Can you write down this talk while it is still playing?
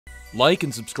Like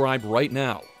and subscribe right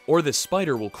now, or this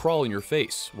spider will crawl in your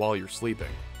face while you're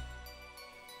sleeping.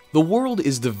 The world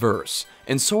is diverse,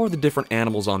 and so are the different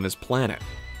animals on this planet,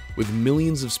 with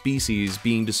millions of species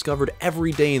being discovered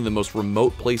every day in the most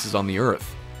remote places on the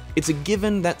Earth. It's a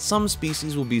given that some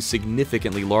species will be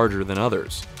significantly larger than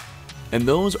others. And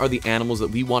those are the animals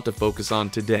that we want to focus on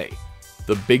today.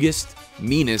 The biggest,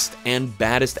 meanest, and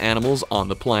baddest animals on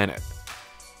the planet.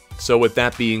 So with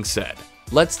that being said,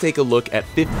 let's take a look at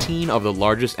 15 of the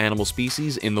largest animal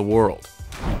species in the world.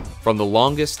 From the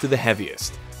longest to the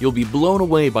heaviest, you'll be blown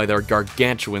away by their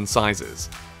gargantuan sizes.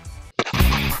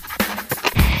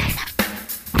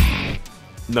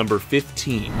 Number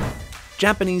 15.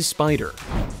 Japanese spider.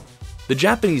 The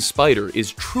Japanese spider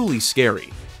is truly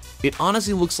scary. It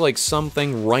honestly looks like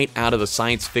something right out of a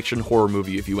science fiction horror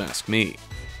movie if you ask me.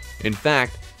 In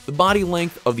fact, the body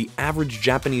length of the average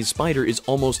Japanese spider is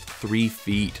almost 3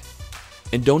 feet.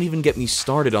 And don't even get me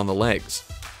started on the legs.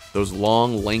 Those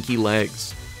long, lanky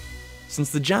legs.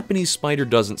 Since the Japanese spider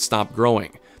doesn't stop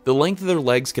growing, the length of their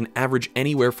legs can average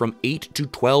anywhere from 8 to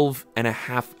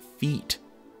 12.5 feet.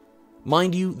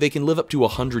 Mind you, they can live up to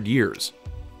 100 years.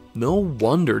 No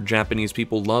wonder Japanese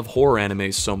people love horror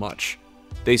animes so much.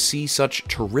 They see such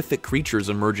terrific creatures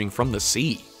emerging from the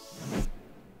sea.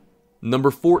 Number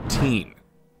 14.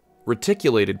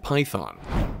 Reticulated python.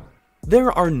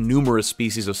 There are numerous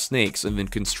species of snakes in the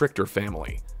constrictor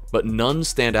family, but none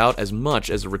stand out as much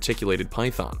as the reticulated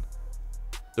python.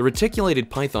 The reticulated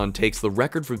python takes the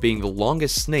record for being the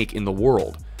longest snake in the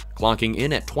world, clocking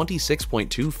in at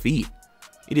 26.2 feet.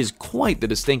 It is quite the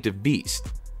distinctive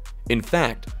beast. In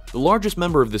fact, the largest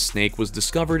member of this snake was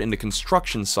discovered in a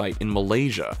construction site in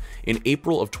Malaysia in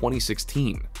April of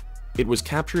 2016. It was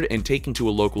captured and taken to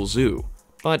a local zoo,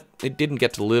 but it didn't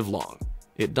get to live long.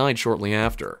 It died shortly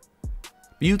after.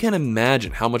 But you can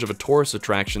imagine how much of a tourist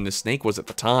attraction this snake was at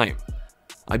the time.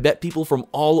 I bet people from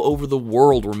all over the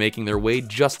world were making their way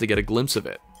just to get a glimpse of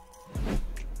it.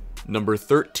 Number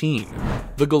 13.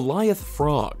 The Goliath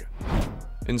frog.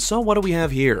 And so what do we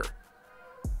have here?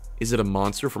 Is it a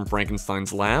monster from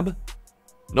Frankenstein's lab?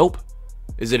 Nope.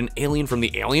 Is it an alien from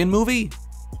the Alien movie?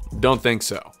 Don't think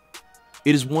so.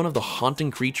 It is one of the haunting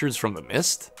creatures from The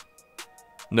Mist?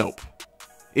 Nope.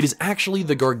 It is actually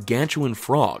the gargantuan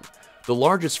frog, the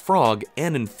largest frog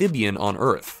and amphibian on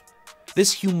Earth.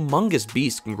 This humongous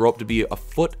beast can grow up to be a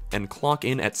foot and clock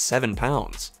in at 7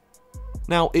 pounds.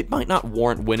 Now, it might not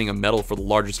warrant winning a medal for the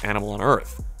largest animal on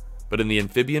Earth, but in the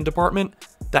amphibian department,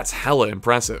 that's hella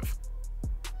impressive.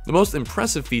 The most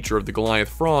impressive feature of the Goliath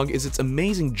frog is its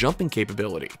amazing jumping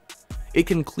capability. It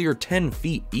can clear 10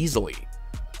 feet easily,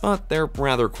 but they're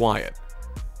rather quiet.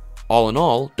 All in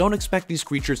all, don't expect these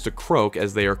creatures to croak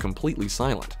as they are completely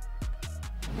silent.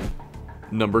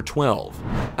 Number 12.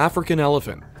 African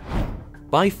elephant.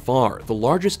 By far, the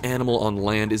largest animal on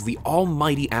land is the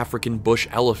almighty African bush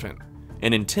elephant,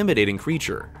 an intimidating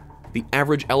creature. The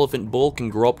average elephant bull can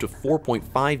grow up to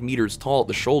 4.5 meters tall at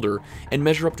the shoulder and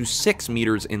measure up to 6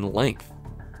 meters in length.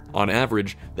 On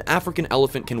average, the African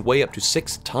elephant can weigh up to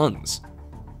 6 tons.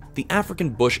 The African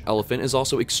bush elephant is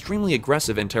also extremely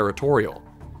aggressive and territorial,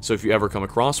 so if you ever come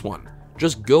across one,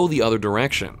 just go the other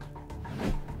direction.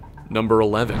 Number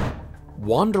 11.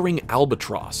 Wandering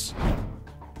albatross.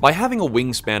 By having a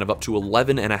wingspan of up to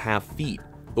 11.5 feet,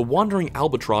 the wandering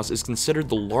albatross is considered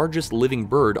the largest living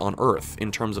bird on Earth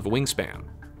in terms of wingspan.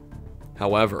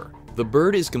 However, the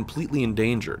bird is completely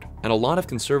endangered, and a lot of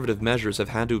conservative measures have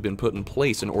had to have been put in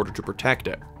place in order to protect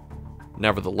it.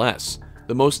 Nevertheless,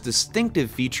 the most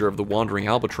distinctive feature of the wandering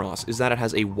albatross is that it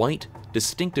has a white,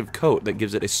 distinctive coat that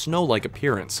gives it a snow-like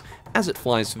appearance as it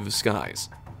flies through the skies.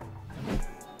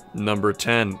 Number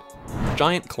 10.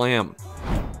 Giant clam.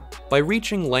 By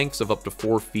reaching lengths of up to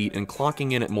 4 feet and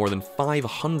clocking in at more than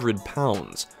 500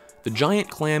 pounds, the giant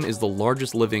clam is the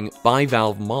largest living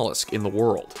bivalve mollusk in the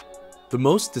world. The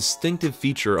most distinctive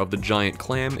feature of the giant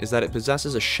clam is that it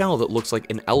possesses a shell that looks like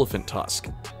an elephant tusk,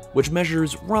 which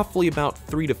measures roughly about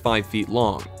 3 to 5 feet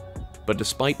long. But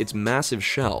despite its massive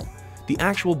shell, the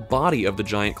actual body of the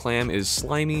giant clam is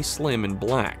slimy, slim, and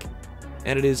black,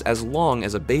 and it is as long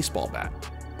as a baseball bat.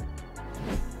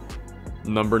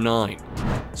 Number 9.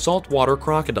 Saltwater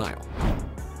crocodile.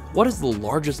 What is the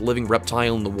largest living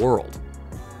reptile in the world?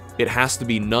 It has to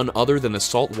be none other than the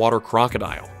saltwater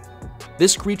crocodile.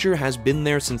 This creature has been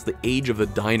there since the age of the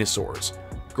dinosaurs.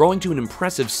 Growing to an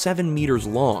impressive 7 meters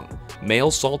long,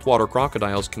 male saltwater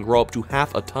crocodiles can grow up to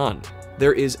half a ton.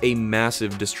 There is a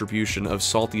massive distribution of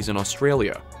salties in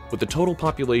Australia, with the total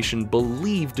population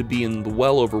believed to be in the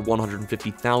well over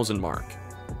 150,000 mark.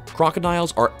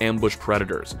 Crocodiles are ambush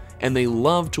predators, and they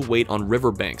love to wait on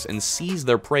riverbanks and seize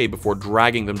their prey before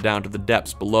dragging them down to the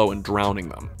depths below and drowning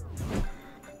them.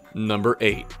 Number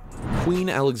 8. Queen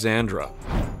Alexandra.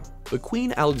 The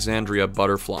Queen Alexandria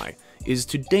butterfly is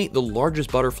to date the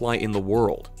largest butterfly in the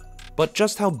world. But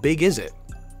just how big is it?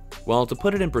 Well, to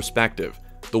put it in perspective,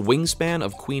 the wingspan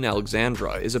of Queen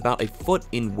Alexandra is about a foot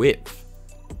in width.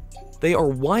 They are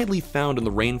widely found in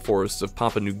the rainforests of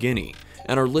Papua New Guinea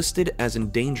and are listed as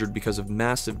endangered because of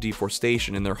massive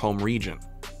deforestation in their home region.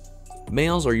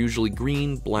 Males are usually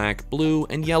green, black, blue,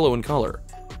 and yellow in color,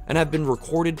 and have been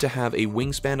recorded to have a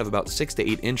wingspan of about 6 to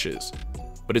 8 inches,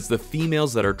 but it's the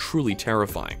females that are truly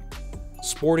terrifying.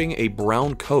 Sporting a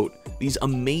brown coat, these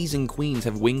amazing queens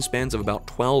have wingspans of about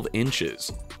 12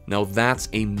 inches. Now that's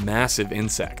a massive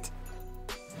insect.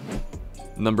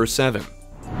 Number 7.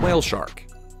 Whale shark.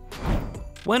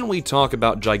 When we talk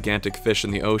about gigantic fish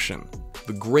in the ocean,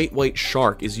 the great white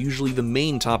shark is usually the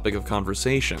main topic of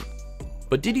conversation.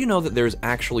 But did you know that there's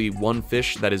actually one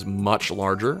fish that is much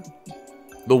larger?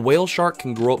 The whale shark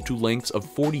can grow up to lengths of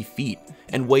 40 feet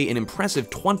and weigh an impressive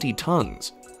 20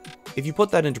 tons. If you put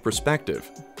that into perspective,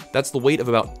 that's the weight of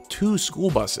about 2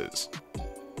 school buses.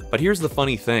 But here's the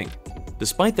funny thing.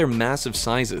 Despite their massive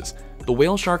sizes, the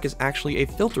whale shark is actually a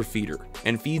filter feeder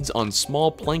and feeds on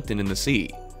small plankton in the sea.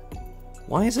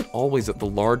 Why is it always that the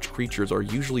large creatures are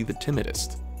usually the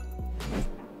timidest?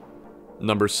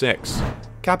 Number 6.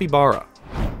 Capybara.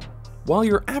 While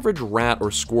your average rat or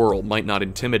squirrel might not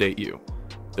intimidate you,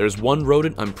 there's one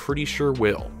rodent I'm pretty sure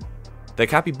will. The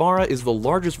capybara is the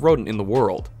largest rodent in the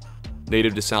world.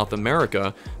 Native to South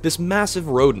America, this massive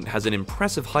rodent has an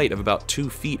impressive height of about 2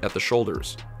 feet at the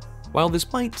shoulders. While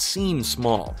this might seem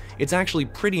small, it's actually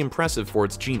pretty impressive for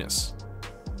its genus.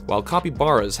 While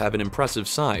capybaras have an impressive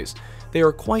size, they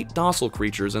are quite docile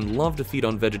creatures and love to feed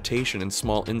on vegetation and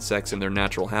small insects in their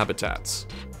natural habitats.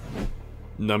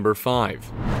 Number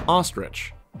 5.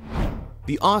 Ostrich.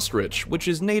 The ostrich, which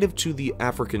is native to the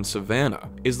African savanna,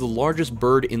 is the largest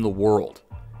bird in the world.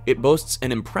 It boasts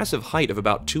an impressive height of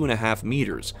about 2.5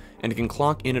 meters and can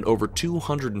clock in at over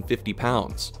 250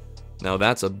 pounds. Now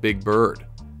that's a big bird.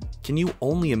 Can you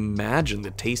only imagine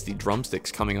the tasty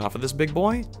drumsticks coming off of this big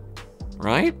boy?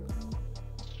 Right?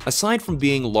 Aside from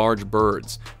being large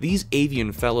birds, these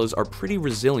avian fellows are pretty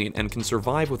resilient and can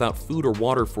survive without food or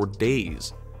water for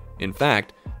days. In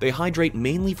fact, they hydrate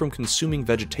mainly from consuming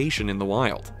vegetation in the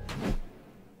wild.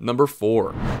 Number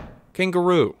 4.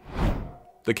 Kangaroo.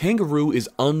 The kangaroo is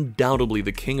undoubtedly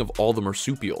the king of all the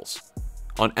marsupials.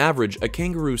 On average, a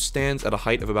kangaroo stands at a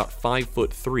height of about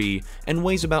 5'3" and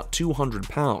weighs about 200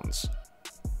 pounds.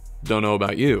 Don't know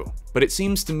about you, but it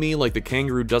seems to me like the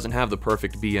kangaroo doesn't have the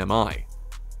perfect BMI.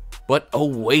 But oh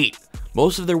wait,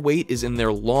 most of their weight is in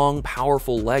their long,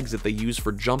 powerful legs that they use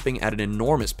for jumping at an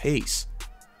enormous pace.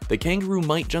 The kangaroo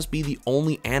might just be the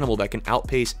only animal that can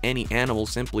outpace any animal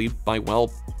simply by,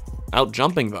 well,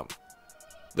 outjumping them.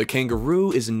 The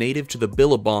kangaroo is native to the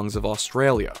billabongs of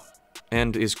Australia,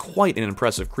 and is quite an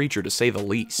impressive creature to say the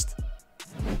least.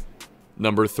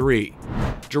 Number 3.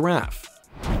 Giraffe.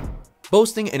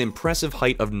 Boasting an impressive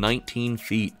height of 19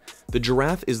 feet, the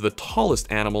giraffe is the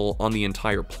tallest animal on the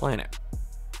entire planet.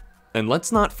 And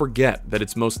let's not forget that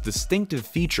its most distinctive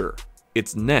feature,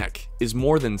 its neck, is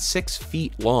more than 6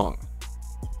 feet long.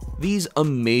 These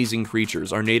amazing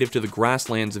creatures are native to the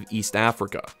grasslands of East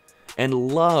Africa, and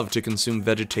love to consume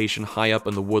vegetation high up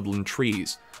in the woodland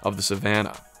trees of the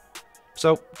savanna.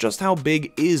 So, just how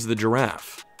big is the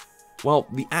giraffe? Well,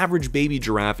 the average baby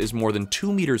giraffe is more than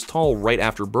 2 meters tall right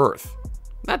after birth.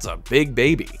 That's a big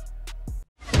baby.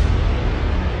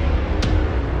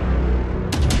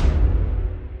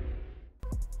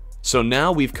 So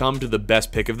now we've come to the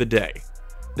best pick of the day.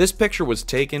 This picture was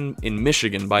taken in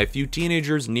Michigan by a few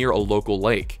teenagers near a local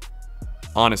lake.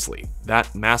 Honestly,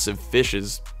 that massive fish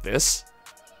is this?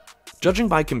 Judging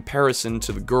by comparison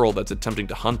to the girl that's attempting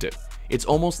to hunt it, it's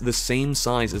almost the same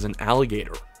size as an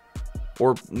alligator.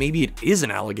 Or maybe it is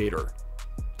an alligator.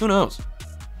 Who knows?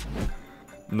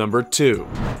 Number 2.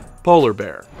 Polar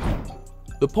bear.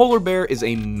 The polar bear is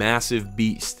a massive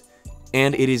beast,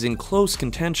 and it is in close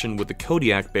contention with the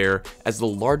Kodiak bear as the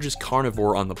largest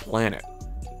carnivore on the planet.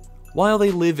 While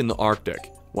they live in the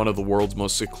Arctic, one of the world's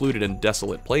most secluded and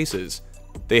desolate places,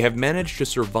 they have managed to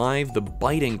survive the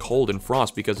biting cold and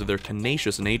frost because of their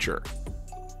tenacious nature.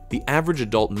 The average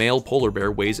adult male polar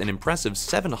bear weighs an impressive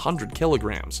 700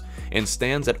 kilograms and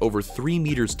stands at over 3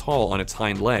 meters tall on its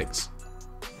hind legs.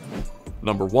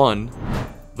 Number 1.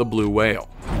 The blue whale.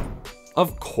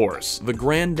 Of course, the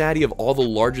granddaddy of all the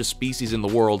largest species in the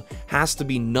world has to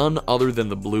be none other than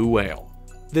the blue whale.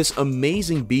 This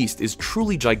amazing beast is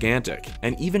truly gigantic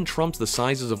and even trumps the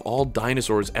sizes of all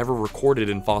dinosaurs ever recorded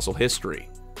in fossil history.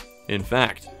 In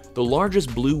fact, the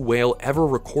largest blue whale ever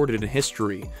recorded in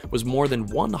history was more than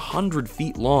 100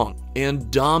 feet long and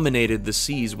dominated the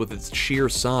seas with its sheer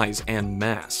size and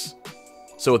mass.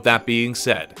 So with that being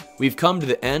said, we've come to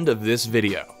the end of this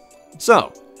video.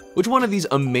 So, which one of these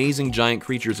amazing giant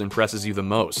creatures impresses you the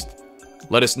most?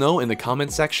 Let us know in the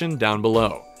comment section down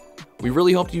below. We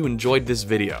really hope you enjoyed this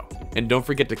video, and don't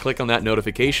forget to click on that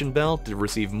notification bell to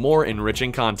receive more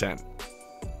enriching content.